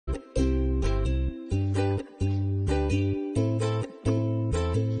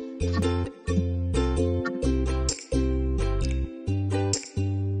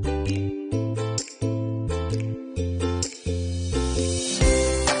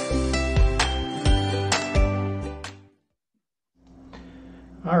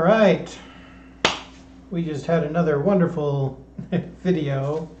All right. We just had another wonderful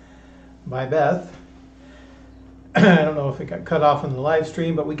video by Beth. I don't know if it got cut off in the live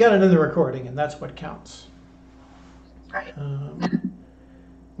stream, but we got it in the recording, and that's what counts. Right.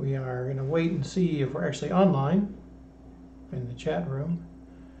 We are going to wait and see if we're actually online in the chat room.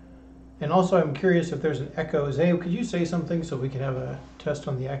 And also, I'm curious if there's an echo. Zay, could you say something so we can have a test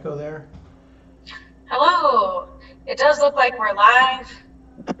on the echo there? Hello. It does look like we're live.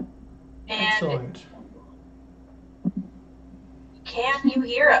 And Excellent. can you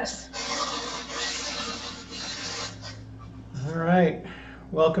hear us? All right.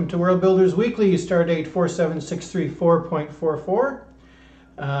 Welcome to Worldbuilders Weekly, Stardate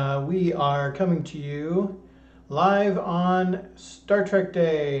 47634.44. We are coming to you live on Star Trek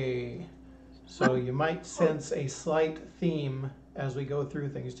Day. So you might sense a slight theme as we go through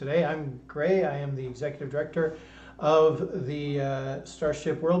things today. I'm Gray. I am the Executive Director of the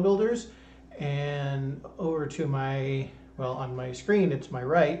Starship Worldbuilders. And over to my, well, on my screen, it's my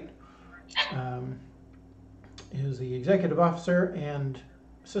right, is the Executive Officer and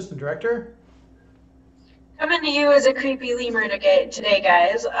Assistant Director. Coming to you as a creepy lemur today,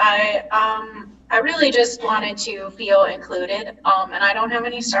 guys. I really just wanted to feel included, and I don't have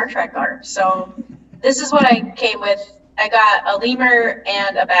any Star Trek art, so this is what I came with. I got a lemur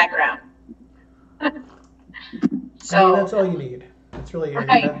and a background. So I mean, that's all you need. That's really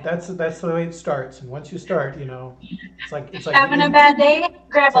right. that's the way it starts. And once you start, you know, it's like Having a bad day,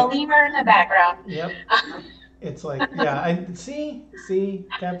 grab a lemur in the background. Yep. It's like, yeah, I see.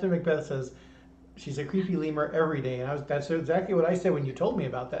 Captain Macbeth says she's a creepy lemur every day, and that's exactly what I said when you told me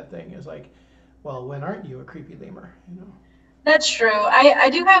about that thing. Is like, well, when aren't you a creepy lemur? You know. That's true. I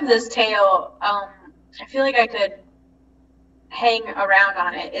do have this tail. I feel like I could hang around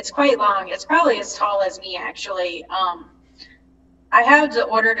on it. It's quite long. It's probably as tall as me, actually. I had to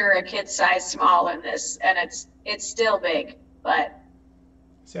order her a kid size small in this, and it's still big, but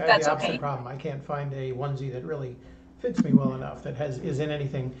See, I have that's the opposite okay. problem. I can't find a onesie that really fits me well enough that is in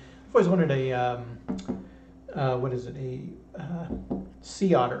anything. I've always wanted a what is it? A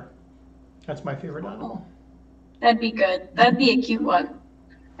sea otter. That's my favorite animal. That'd be good. That'd be a cute one.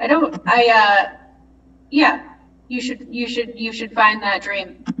 Yeah. You should find that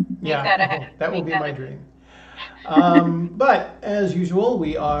dream. That will be my dream. But as usual,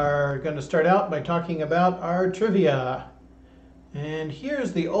 we are going to start out by talking about our trivia. And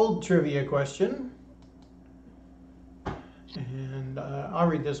here's the old trivia question. And I'll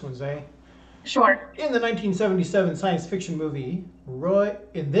read this one, Zay. Sure. In the 1977 science fiction movie, Roy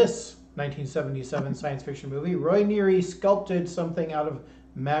Neary sculpted something out of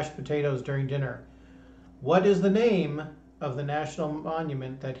mashed potatoes during dinner. What is the name of the national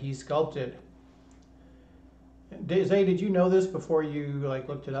monument that he sculpted? Zay, did you know this before you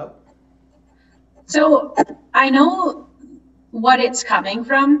looked it up? So I know what it's coming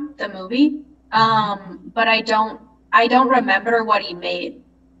from, the movie, but I don't remember what he made.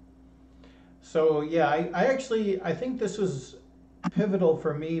 So yeah, I think this was pivotal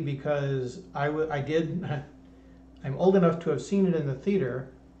for me because I'm old enough to have seen it in the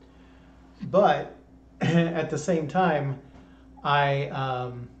theater, but at the same time,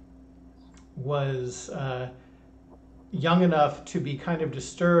 I was young enough to be kind of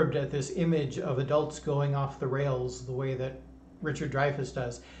disturbed at this image of adults going off the rails the way that Richard Dreyfuss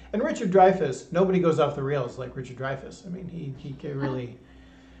does. And Richard Dreyfuss, nobody goes off the rails like Richard Dreyfuss. I mean, he can really,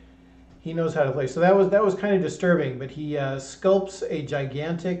 he knows how to play. So that was kind of disturbing. But he sculpts a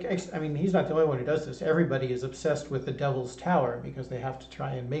gigantic. I mean, he's not the only one who does this. Everybody is obsessed with the Devil's Tower because they have to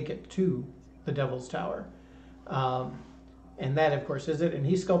try and make it to the Devil's Tower. And that, of course, is it. And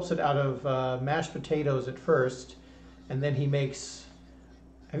he sculpts it out of mashed potatoes at first. And then he makes.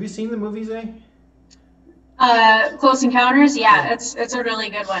 Have you seen the movie, Zay? Close Encounters, yeah. It's a really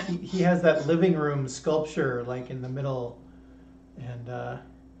good one. He has that living room sculpture in the middle, and I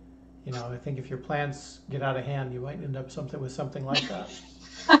think if your plants get out of hand, you might end up with something like that.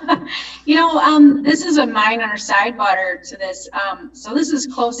 This is a minor sidebar to this. So this is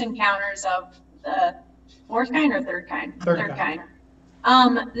Close Encounters of the fourth kind or third kind? Third kind.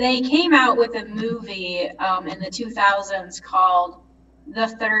 They came out with a movie in the 2000s called The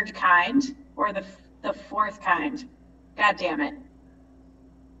Third Kind, or the Fourth Kind. God damn it.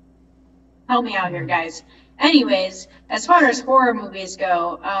 Help me out here, guys. Anyways, as far as horror movies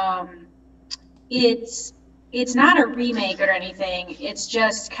go, it's not a remake or anything. It's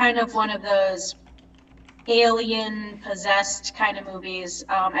just kind of one of those alien possessed kind of movies.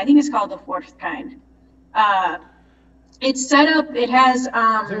 I think it's called The Fourth Kind. It's set up. It has.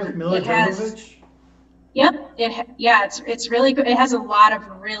 Is it with Mila Jovovich? Yep. Yeah, it's really good. It has a lot of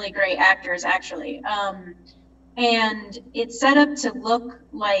really great actors actually. And it's set up to look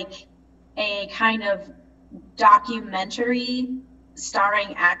like a kind of documentary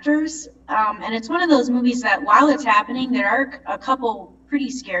starring actors. And it's one of those movies that while it's happening, there are a couple pretty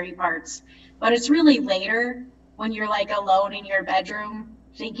scary parts, but it's really later when you're like alone in your bedroom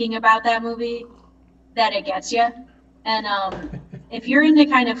thinking about that movie that it gets you. And if you're into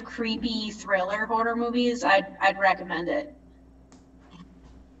kind of creepy thriller horror movies, I'd recommend it.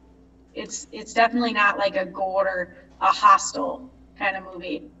 It's definitely not like a gore, a hostile kind of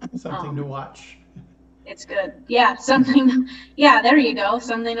movie. Something to watch. It's good. Yeah, something. Yeah, there you go.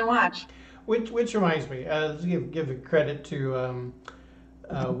 Something to watch. Which reminds me, give a credit to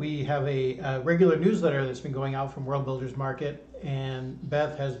we have a regular newsletter that's been going out from Worldbuilders Market, and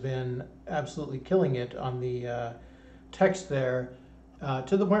Beth has been absolutely killing it on the text there,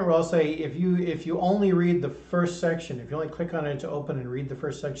 to the point where I'll say if you only read the first section, if you only click on it to open and read the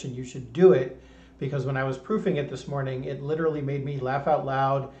first section, you should do it, because when I was proofing it this morning, it literally made me laugh out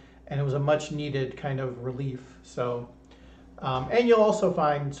loud, and it was a much needed kind of relief. So, and you'll also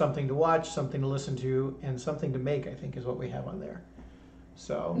find something to watch, something to listen to, and something to make, I think is what we have on there.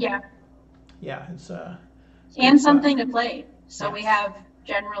 So Yeah, yeah, it's and something to play. So Yes. we have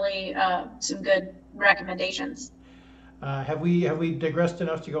generally some good recommendations. Have we digressed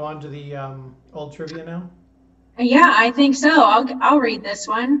enough to go on to the old trivia now? Yeah, I think so. I'll read this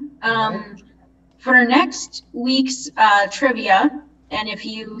one. All right. For next week's trivia, and if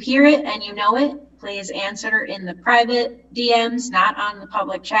you hear it and you know it, please answer in the private DMs, not on the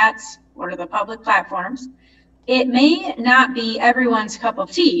public chats or the public platforms. It may not be everyone's cup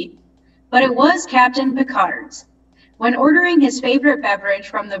of tea, but it was Captain Picard's. When ordering his favorite beverage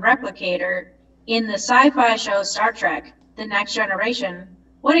from the replicator in the sci-fi show Star Trek: The Next Generation,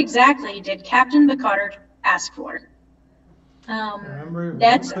 what exactly did Captain Picard ask for? Remember, we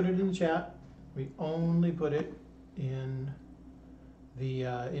That's don't put it in the chat. We only put it in the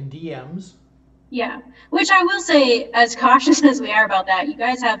in DMs. Yeah, which I will say, as cautious as we are about that, you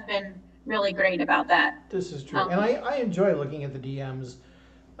guys have been really great about that. This is true, and I enjoy looking at the DMs,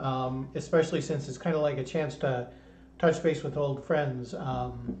 especially since it's kind of like a chance to touch base with old friends.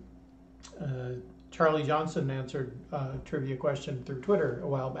 Charlie Johnson answered a trivia question through Twitter a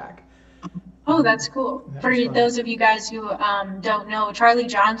while back. Oh, that's cool. That For was fun. those of you guys who don't know, Charlie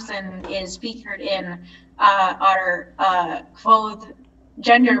Johnson is featured in our clothed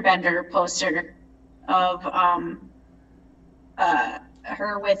gender bender poster of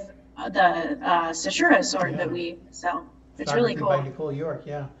her with the Sashura sword that we sell. It's really Photography by cool. Nicole York,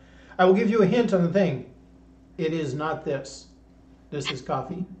 yeah. I will give you a hint on the thing. It is not this. This is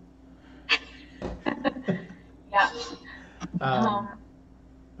coffee. Yeah. Um,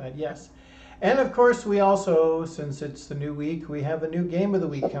 but yes. And of course, we also, since it's the new week, we have a new game of the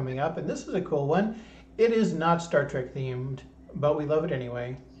week coming up, and this is a cool one. It is not Star Trek themed, but we love it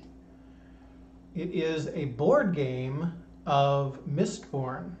anyway. It is a board game of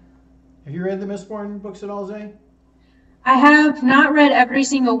Mistborn. Have you read the Mistborn books at all, Zay? I have not read every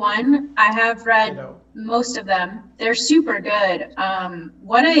single one. I have read Ditto. most of them. They're super good.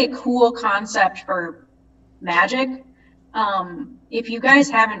 What a cool concept for magic. If you guys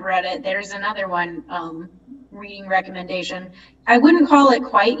haven't read it, there's another one, reading recommendation. I wouldn't call it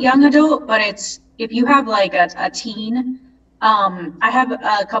quite young adult, but it's, if you have like a teen, I have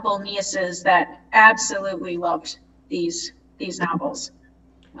a couple nieces that absolutely loved these novels.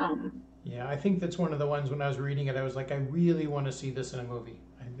 Yeah, I think that's one of the ones when I was reading it, I was like, I really want to see this in a movie.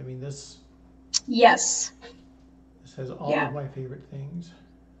 I mean, this Yes. has all Yeah. of my favorite things.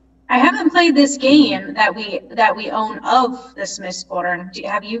 I haven't played this game that we own of the Mistborn.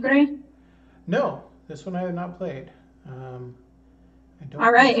 Have you, Gray? No, this one I have not played. I don't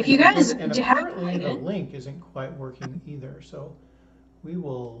All right, think if you I guys did, and haven't apparently played the it, link isn't quite working either, so we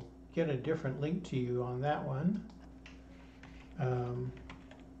will get a different link to you on that one.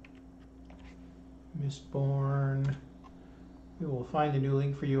 Mistborn. We will find a new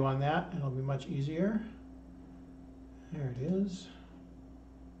link for you on that. It'll be much easier. There it is.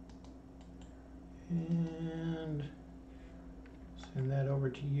 And send that over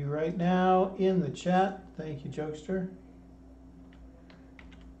to you right now in the chat. Thank you, Jokester.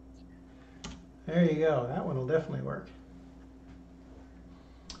 There you go. That one will definitely work.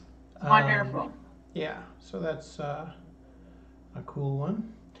 wonderful. Yeah, so that's a cool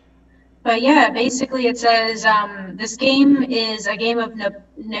one. But yeah, basically it says this game is a game of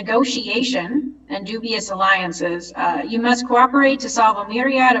negotiation and dubious alliances. You must cooperate to solve a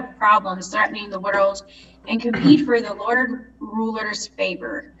myriad of problems threatening the world and compete for the Lord Ruler's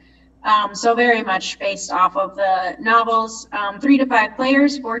favor. So very much based off of the novels. 3 to 5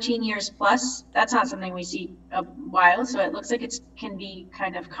 players, 14 years plus. That's not something we see a while, so it looks like it can be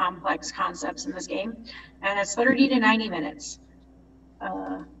kind of complex concepts in this game. And it's 30 to 90 minutes.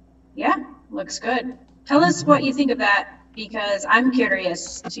 Yeah, looks good. Tell us what you think of that, because I'm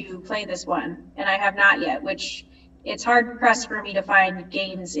curious to play this one, and I have not yet, which it's hard pressed for me to find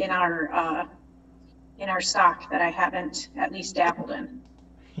games in our stock that I haven't at least dabbled in.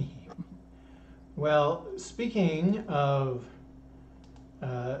 Well, speaking of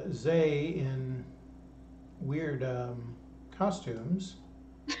Zay in weird costumes,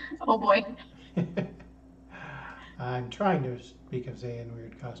 Oh boy. I'm trying to speak of Zay in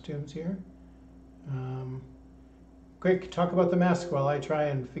weird costumes here. Quick, talk about the mask while I try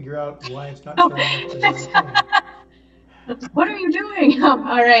and figure out why it's not showing up. What are you doing? All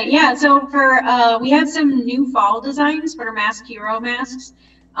right, yeah. So for we have some new fall designs for Mask Hero masks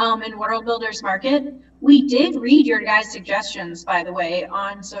in Worldbuilders Market. We did read your guys' suggestions, by the way,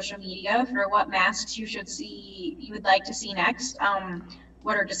 on social media for what masks you would like to see next.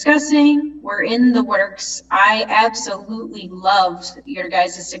 What are discussing? We're in the works. I absolutely loved your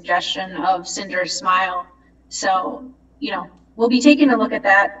guys' suggestion of Cinder's smile. So, we'll be taking a look at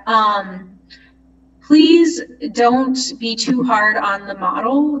that. Please don't be too hard on the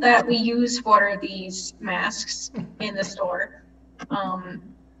model that we use for these masks in the store.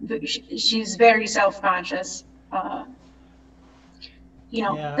 She's very self-conscious.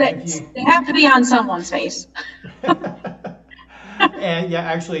 Yeah, they have to be on someone's face. And yeah,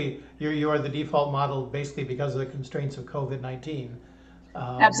 actually, you are the default model basically because of the constraints of COVID-19.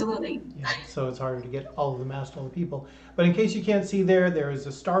 Absolutely. Yeah, so it's harder to get all of the masks to all the people. But in case you can't see there is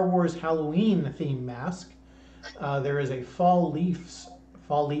a Star Wars Halloween theme mask. There is a fall leaves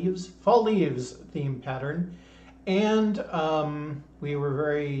theme pattern. And we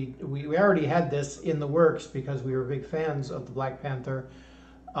already had this in the works because we were big fans of the Black Panther.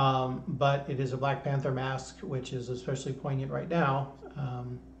 But it is a Black Panther mask, which is especially poignant right now,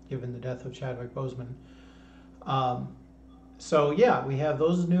 given the death of Chadwick Boseman. So yeah, we have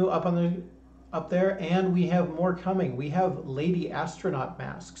those new up there, and we have more coming. We have Lady Astronaut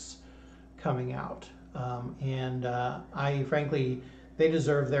masks coming out, and I frankly, they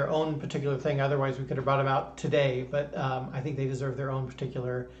deserve their own particular thing. Otherwise, we could have brought them out today, but I think they deserve their own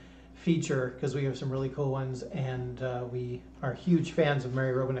particular feature because we have some really cool ones, and we are huge fans of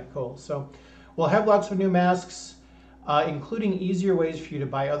Mary Robinette Cole. So we'll have lots of new masks, including easier ways for you to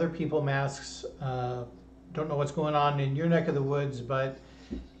buy other people masks. Don't know what's going on in your neck of the woods, but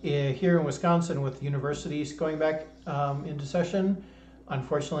here in Wisconsin with universities going back into session,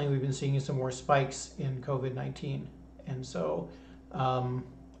 unfortunately we've been seeing some more spikes in COVID-19. And so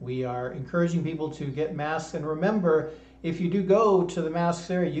we are encouraging people to get masks. And remember, if you do go to the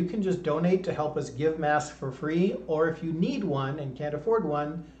masks area, you can just donate to help us give masks for free. Or if you need one and can't afford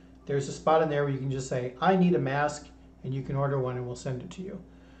one, there's a spot in there where you can just say, I need a mask, and you can order one and we'll send it to you.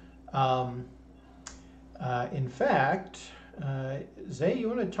 In fact, Zay, you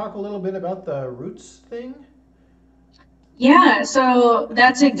want to talk a little bit about the Roots thing? Yeah, so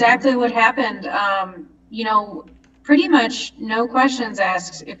that's exactly what happened. Pretty much no questions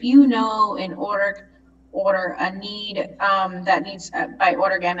asked. If you know an order a need that needs by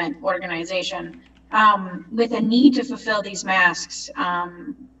order gamut organization with a need to fulfill these masks,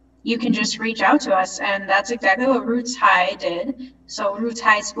 you can just reach out to us, and that's exactly what Roots High did. So Roots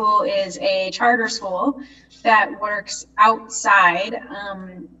High School is a charter school that works outside,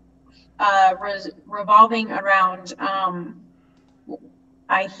 revolving around,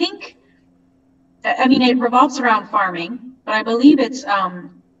 it revolves around farming, but I believe it's,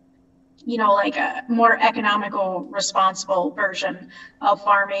 like a more economical, responsible version of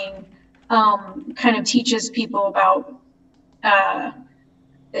farming, kind of teaches people about,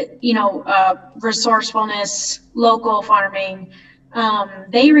 resourcefulness, local farming.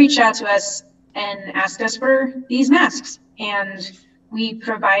 They reached out to us and asked us for these masks, and we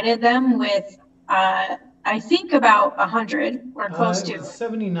provided them with, I think about 100 or close to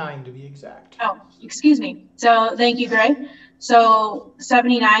 79 to be exact. Oh, excuse me. So thank you, Greg. So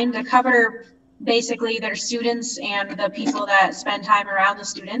 79 to cover basically their students and the people that spend time around the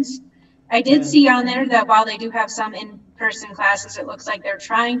students. I did see on there that while they do have some in-person classes, it looks like they're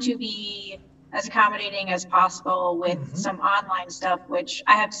trying to be as accommodating as possible with some online stuff, which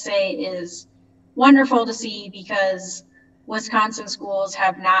I have to say is wonderful to see, because Wisconsin schools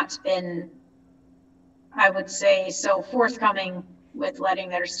have not been, I would say, so forthcoming with letting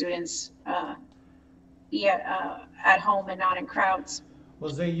their students be at home and not in crowds.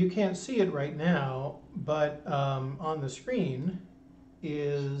 Well, Zay, you can't see it right now, but on the screen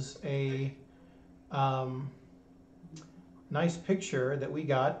is is a nice picture that we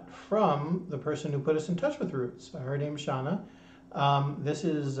got from the person who put us in touch with Roots. Her name's Shauna. This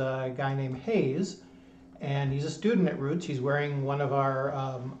is a guy named Hayes, and he's a student at Roots. He's wearing one of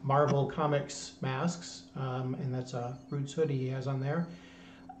our Marvel Comics masks, and that's a Roots hoodie he has on there.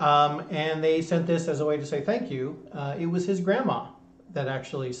 And they sent this as a way to say thank you. It was his grandma that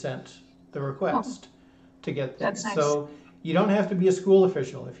actually sent the request to get things. That's nice. So you don't have to be a school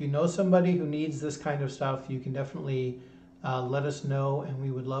official. If you know somebody who needs this kind of stuff, you can definitely let us know, and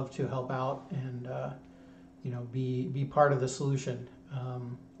we would love to help out and be part of the solution,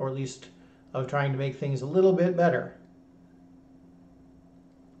 or at least of trying to make things a little bit better.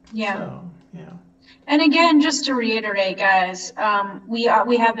 Yeah. So, yeah. And again, just to reiterate, guys, we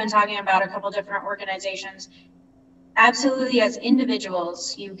have been talking about a couple different organizations. Absolutely, as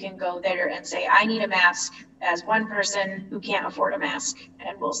individuals, you can go there and say, I need a mask, as one person who can't afford a mask,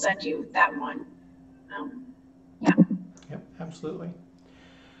 and we'll send you that one. Yeah. Yep, absolutely.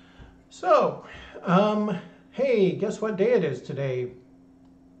 So, hey, guess what day it is today?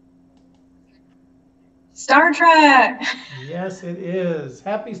 Star Trek! Yes, it is.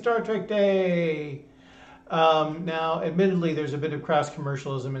 Happy Star Trek Day! Now, admittedly, there's a bit of cross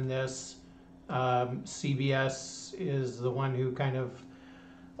commercialism in this. CBS is the one who kind of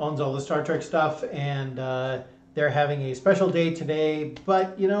owns all the Star Trek stuff, and they're having a special day today.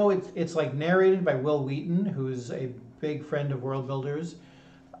 But it's like narrated by Will Wheaton, who's a big friend of Worldbuilders,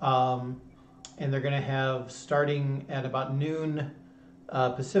 and they're going to have, starting at about noon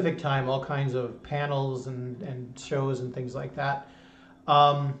Pacific time, all kinds of panels and shows and things like that.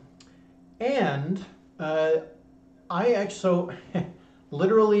 I actually, so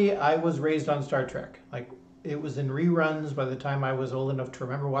literally, I was raised on Star Trek. Like, it was in reruns by the time I was old enough to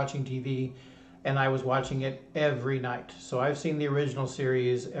remember watching TV, and I was watching it every night. So I've seen the original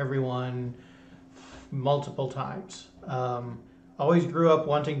series, every one, multiple times. Always grew up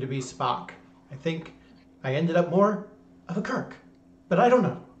wanting to be Spock. I think I ended up more of a Kirk, but I don't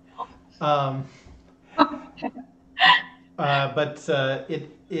know.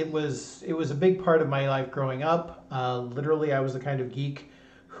 It was a big part of my life growing up. Literally, I was the kind of geek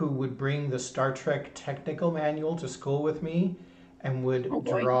who would bring the Star Trek technical manual to school with me and would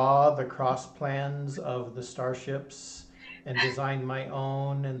draw the cross plans of the starships and design my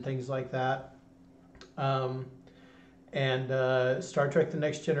own and things like that. Star Trek: The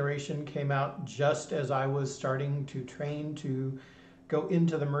Next Generation came out just as I was starting to train to go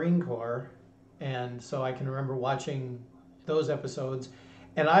into the Marine Corps, and so I can remember watching those episodes,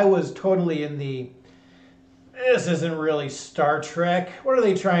 and I was totally in this isn't really Star Trek. What are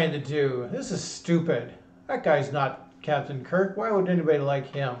they trying to do? This is stupid. That guy's not Captain Kirk. Why would anybody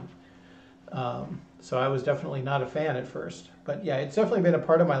like him? So I was definitely not a fan at first. But yeah, it's definitely been a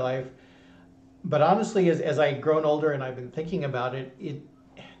part of my life. But honestly, as I've grown older and I've been thinking about it,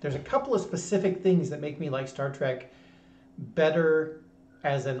 there's a couple of specific things that make me like Star Trek better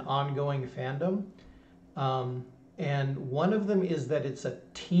as an ongoing fandom. And one of them is that it's a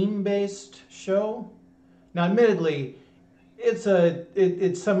team-based show. Now, admittedly,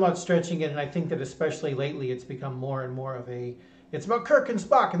 it's somewhat stretching it, and I think that especially lately it's become more and more of it's about Kirk and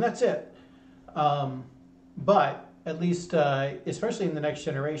Spock, and that's it. But at least, especially in The Next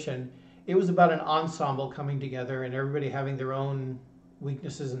Generation, it was about an ensemble coming together and everybody having their own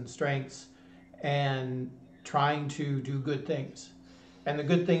weaknesses and strengths and trying to do good things. And the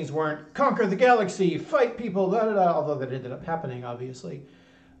good things weren't conquer the galaxy, fight people, although that ended up happening, obviously.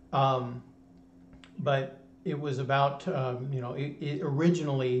 But it was about, it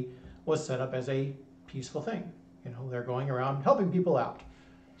originally was set up as a peaceful thing. They're going around helping people out.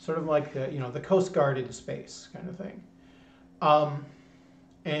 Sort of like, the Coast Guard in space kind of thing.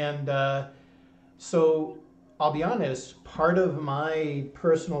 So I'll be honest, part of my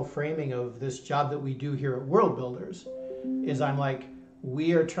personal framing of this job that we do here at Worldbuilders is I'm like,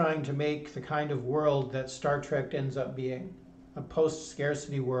 we are trying to make the kind of world that Star Trek ends up being, a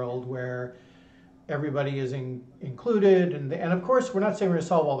post-scarcity world where everybody is included, and of course we're not saying we're going to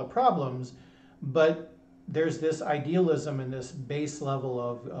solve all the problems, but there's this idealism and this base level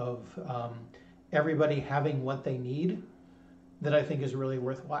of everybody having what they need that I think is really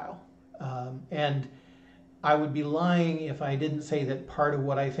worthwhile. And I would be lying if I didn't say that part of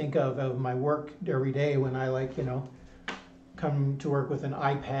what I think of my work every day when I come to work with an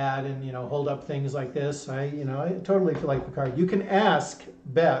iPad and hold up things like this, I totally feel like Picard. You can ask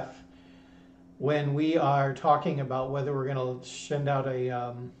Beth when we are talking about whether we're going to send out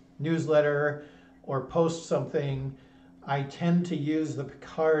a newsletter or post something. I tend to use the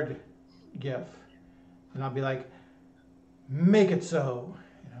Picard GIF, and I'll be like, make it so.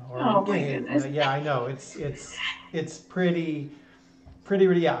 or Oh my Gay. goodness. Yeah, I know. It's pretty.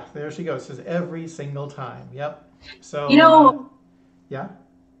 Yeah, there she goes. Says every single time. Yep. You So know, yeah.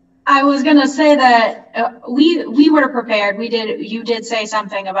 I was gonna say that we were prepared. You did say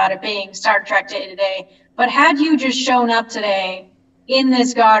something about it being Star Trek Day today, but had you just shown up today in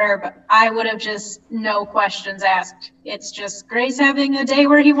this garb, I would have just no questions asked. It's just Grace having a day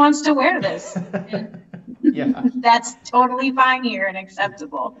where he wants to wear this, and Yeah. that's totally fine here and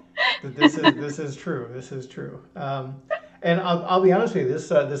acceptable. This is true. This is true. And I'll be honest with you.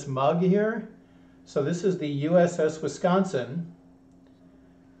 This mug here. So this is the USS Wisconsin,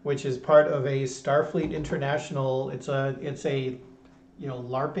 which is part of a Starfleet International. It's a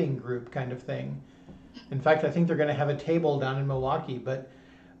LARPing group kind of thing. In fact, I think they're going to have a table down in Milwaukee, but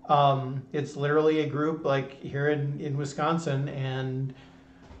it's literally a group like here in Wisconsin, and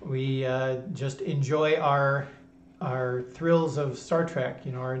we just enjoy our thrills of Star Trek,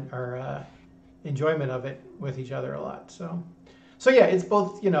 our enjoyment of it with each other a lot. So yeah, it's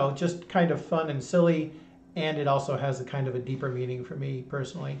both just kind of fun and silly, and it also has a kind of a deeper meaning for me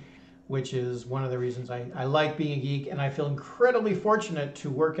personally, which is one of the reasons I like being a geek, and I feel incredibly fortunate to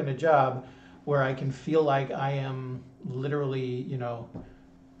work in a job where I can feel like I am literally,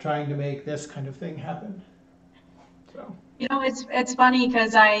 trying to make this kind of thing happen. So. It's funny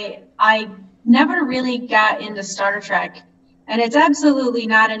because I never really got into Star Trek, and it's absolutely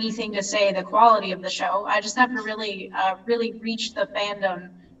not anything to say the quality of the show. I just never really reached the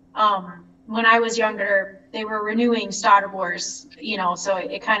fandom. When I was younger, they were renewing Star Wars, so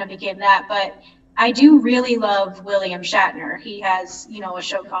it kind of became that. But I do really love William Shatner. He has, a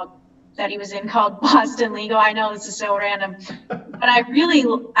show that he was in called Boston Legal. I know this is so random, but I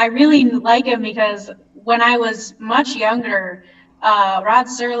really like him because when I was much younger, Rod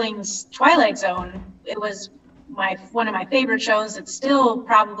Serling's Twilight Zone, it was one of my favorite shows. It's still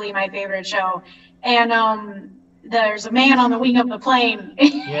probably my favorite show. And there's a man on the wing of the plane.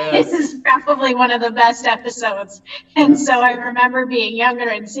 Yes. This is probably one of the best episodes. And so I remember being younger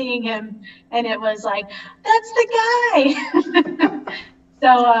and seeing him, and it was like, that's the guy.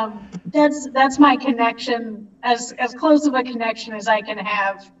 So that's my connection, as close of a connection as I can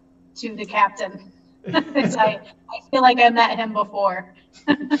have to the captain. I feel like I met him before.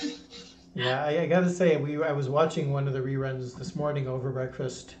 Yeah, I got to say, I was watching one of the reruns this morning over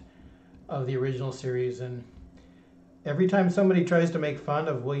breakfast of the original series, and every time somebody tries to make fun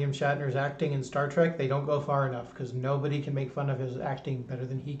of William Shatner's acting in Star Trek, they don't go far enough because nobody can make fun of his acting better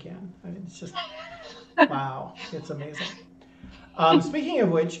than he can. I mean, it's just, wow, it's amazing. Speaking of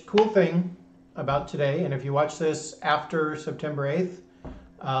which, cool thing about today, and if you watch this after September 8th,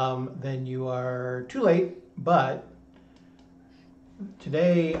 then you are too late, but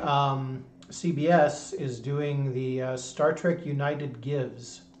today CBS is doing the Star Trek United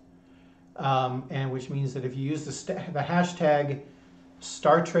Gives, and which means that if you use the hashtag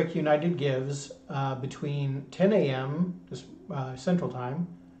Star Trek United Gives between 10 a.m. Central Time,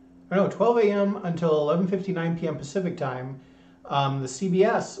 or no, 12 a.m. until 11:59 p.m. Pacific Time, the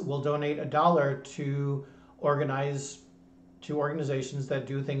CBS will donate $1 to organizations that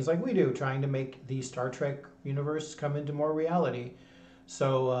do things like we do, trying to make the Star Trek universe come into more reality.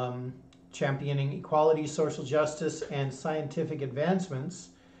 So championing equality, social justice, and scientific advancements,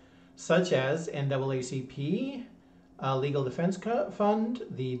 such as NAACP, Legal Defense Fund,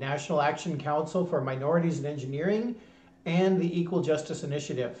 the National Action Council for Minorities in Engineering, and the Equal Justice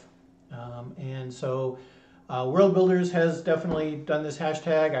Initiative. And so Worldbuilders has definitely done this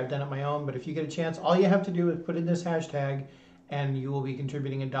hashtag. I've done it my own, but if you get a chance, all you have to do is put in this hashtag, and you will be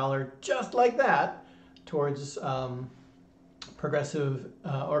contributing $1 just like that towards progressive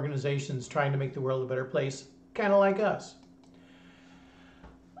organizations trying to make the world a better place, kind of like us.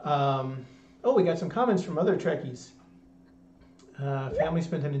 We got some comments from other Trekkies. Family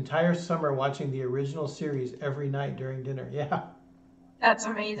spent an entire summer watching the original series every night during dinner. Yeah. That's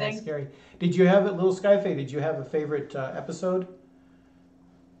amazing. That's scary. Did you have Little Skyfae? Did you have a favorite episode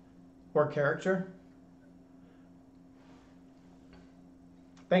or character?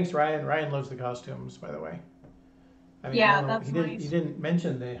 Thanks, Ryan. Ryan loves the costumes, by the way. I mean, yeah, that's nice. He didn't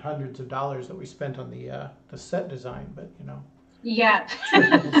mention the hundreds of dollars that we spent on the set design, but Yeah.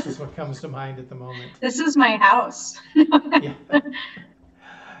 It's just what comes to mind at the moment. This is my house. Yeah.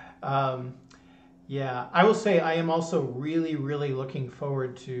 Yeah, I will say I am also really, really looking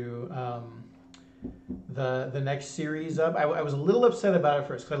forward to the next series up. I was a little upset about it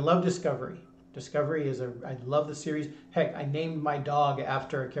first because I love Discovery. Discovery I love the series. Heck, I named my dog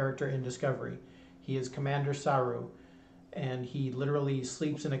after a character in Discovery. He is Commander Saru, and he literally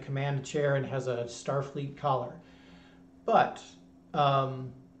sleeps in a command chair and has a Starfleet collar. But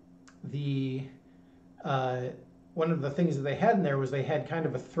the one of the things that they had in there was they had kind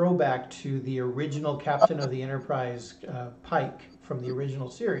of a throwback to the original Captain of the Enterprise, Pike, from the original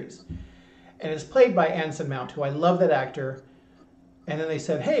series. And it's played by Anson Mount, who I love that actor. And then they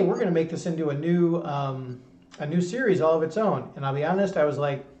said, hey, we're going to make this into a new series all of its own. And I'll be honest, I was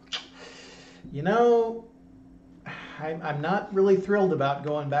like, you know, I'm not really thrilled about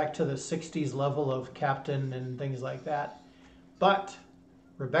going back to the 60s level of Captain and things like that. But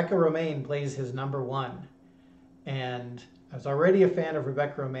Rebecca Romijn plays his number one. And I was already a fan of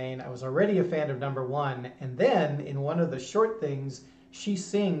Rebecca Romijn. I was already a fan of number one. And then in one of the short things, she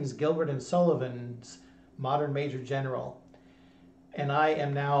sings Gilbert and Sullivan's Modern Major General. And I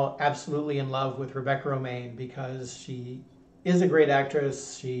am now absolutely in love with Rebecca Romijn because she is a great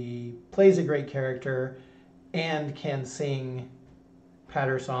actress. She plays a great character and can sing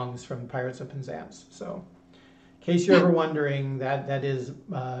patter songs from Pirates of Penzance. So in case you're ever wondering, that is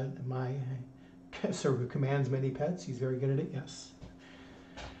my sir who commands many pets. He's very good at it.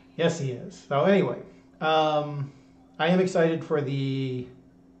 Yes he is. So anyway, I am excited for the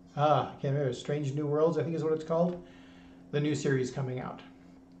I can't remember, Strange New Worlds, I think is what it's called, the new series coming out.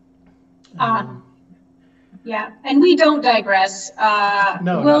 Yeah, and we don't digress.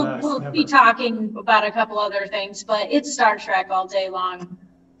 No, we'll be talking about a couple other things, but it's Star Trek all day long,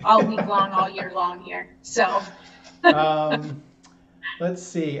 all week long, all year long here. So let's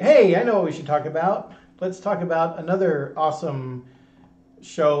see. Hey, I know what we should talk about. Let's talk about another awesome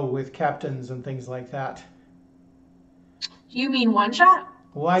show with captains and things like that. You mean OneShot?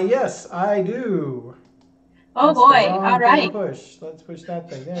 Why, yes, I do. Oh, That's boy. the wrong All thing right. to push. Let's push that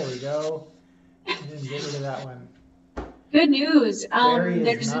thing. There we go. And then get rid of that one. Good news. Barry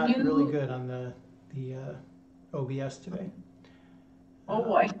There's is not a new... really good on the OBS today. Oh,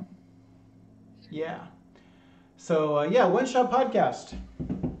 boy. Yeah. So, yeah, OneShot podcast.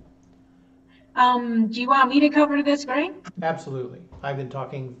 Do you want me to cover this, Greg? Absolutely. I've been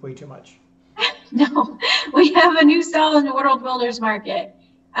talking way too much. No, we have a new stall in the Worldbuilders market.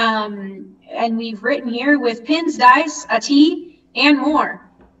 And we've written here with pins, dice, a tee, and more.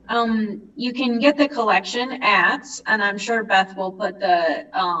 You can get the collection at, and I'm sure Beth will put the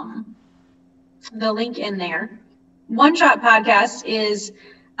link in there. OneShot podcast is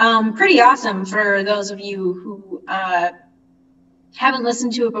pretty awesome for those of you who haven't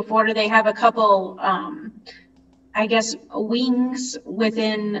listened to it before. They have a couple, I guess, wings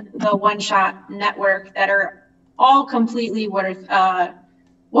within the OneShot network that are all completely worth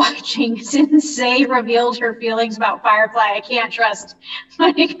watching. Sensei revealed her feelings about Firefly. I can't trust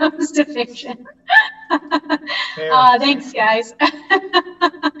when it comes to fiction. Thanks, guys.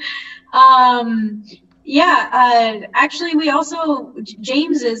 Actually, we also,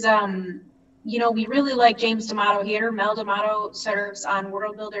 James is, we really like James D'Amato here. Mel D'Amato serves on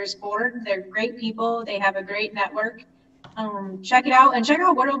Worldbuilders board. They're great people. They have a great network. Check it out, and check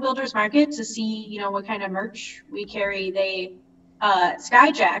out Worldbuilders Market to see, what kind of merch we carry.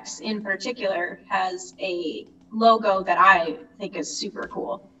 Skyjacks in particular has a logo that I think is super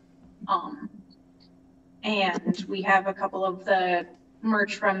cool. And we have a couple of the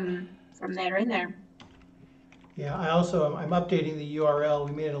merch from there in there. Yeah, I'm updating the URL.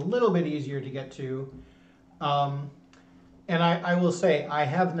 We made it a little bit easier to get to. And I will say, I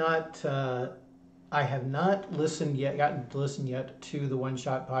have not listened yet, gotten to listen yet to the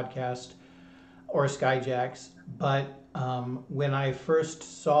OneShot podcast or Skyjacks, but when I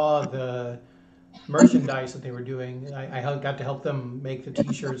first saw the merchandise that they were doing, I got to help them make the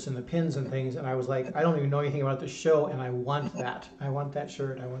t-shirts and the pins and things, and I was like, I don't even know anything about the show, and I want that. I want that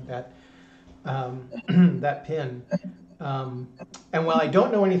shirt. I want that that pin. And while I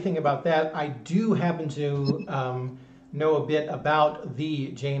don't know anything about that, I do happen to know a bit about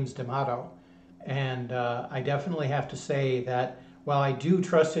the James D'Amato. And I definitely have to say that while I do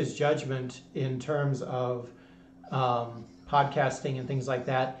trust his judgment in terms of podcasting and things like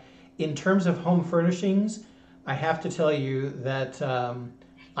that, in terms of home furnishings, I have to tell you that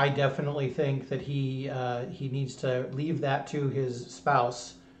I definitely think that he needs to leave that to his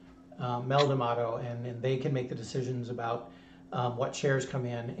spouse, Mel D'Amato, and they can make the decisions about what chairs come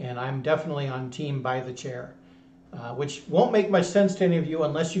in. And I'm definitely on team buy the chair, which won't make much sense to any of you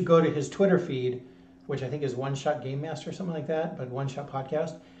unless you go to his Twitter feed, which I think is OneShot Game Master or something like that, but OneShot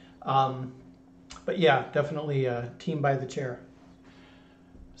Podcast. But yeah, definitely team buy the chair.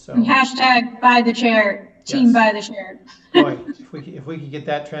 So Hashtag buy the chair, team yes. buy the chair. Boy, if we could get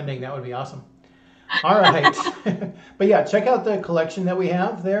that trending, that would be awesome. All right. But yeah, check out the collection that we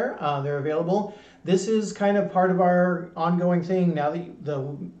have there. They're available. This is kind of part of our ongoing thing. Now that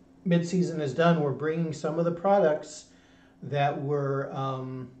the mid-season is done, we're bringing some of the products that were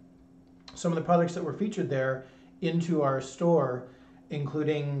some of the products that were featured there into our store,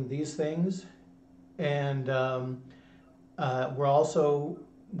 including these things. And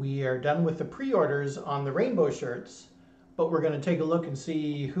we are done with the pre-orders on the rainbow shirts, but we're going to take a look and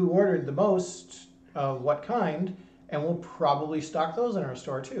see who ordered the most of what kind, and we'll probably stock those in our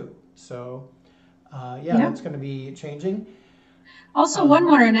store too. So yeah, that's going to be changing. Also, one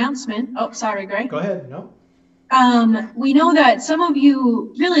more announcement. Oh, sorry, Greg. Go ahead. No. We know that some of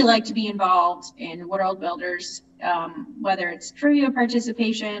you really like to be involved in Worldbuilders, whether it's trivia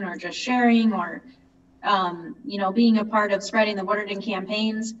participation or just sharing or, being a part of spreading the word in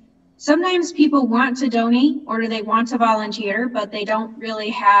campaigns. Sometimes people want to donate or they want to volunteer, but they don't really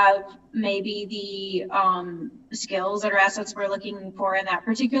have maybe the skills or assets we're looking for in that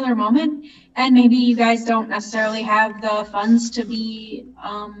particular moment. And maybe you guys don't necessarily have the funds to be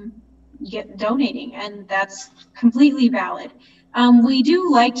donating, and that's completely valid. We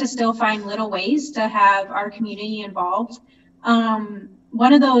do like to still find little ways to have our community involved.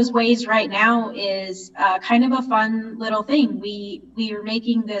 One of those ways right now is kind of a fun little thing. We are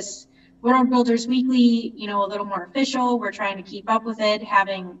making this Worldbuilders Weekly, a little more official. We're trying to keep up with it,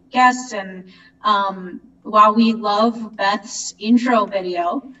 having guests, and while we love Beth's intro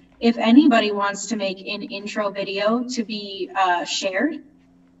video, if anybody wants to make an intro video to be shared,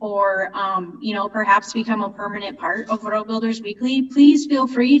 or perhaps become a permanent part of Worldbuilders Weekly, please feel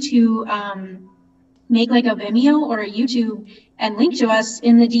free to make like a Vimeo or a YouTube and link to us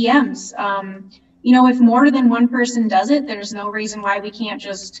in the DMs. If more than one person does it, there's no reason why we can't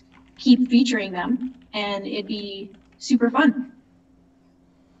just keep featuring them, and it'd be super fun.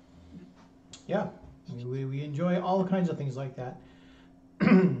 Yeah, we enjoy all kinds of things like that.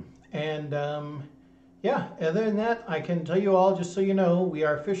 And yeah, other than that, I can tell you all, just so you know, we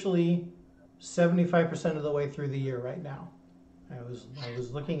are officially 75% of the way through the year right now. I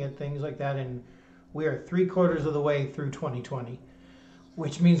was looking at things like that, and we are 3/4 of the way through 2020,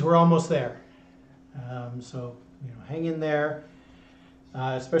 which means we're almost there. So hang in there,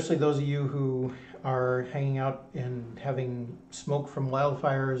 especially those of you who are hanging out and having smoke from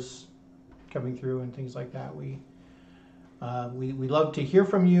wildfires coming through and things like that. We love to hear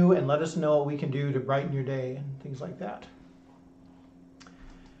from you and let us know what we can do to brighten your day and things like that.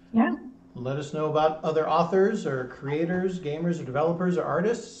 Yeah. Let us know about other authors or creators, gamers or developers or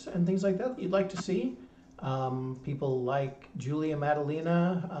artists and things like that you'd like to see. People like Julia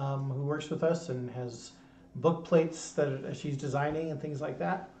Madalena, who works with us and has book plates that she's designing and things like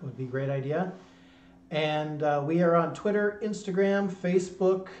that. Would be a great idea. And we are on Twitter, Instagram,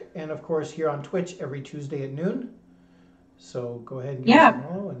 Facebook, and of course here on Twitch every Tuesday at noon. So go ahead and give us a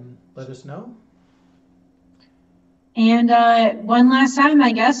follow and let us know. And one last time,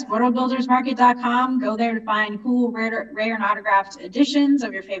 I guess, worldbuildersmarket.com. Go there to find cool, rare and autographed editions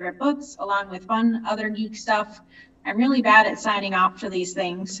of your favorite books, along with fun other geek stuff. I'm really bad at signing off for these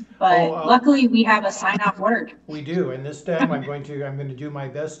things, but luckily we have a sign-off word. We do, and this time I'm going to do my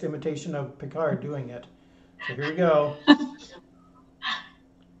best imitation of Picard doing it. So here we go.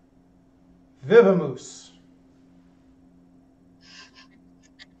 Vivamoose.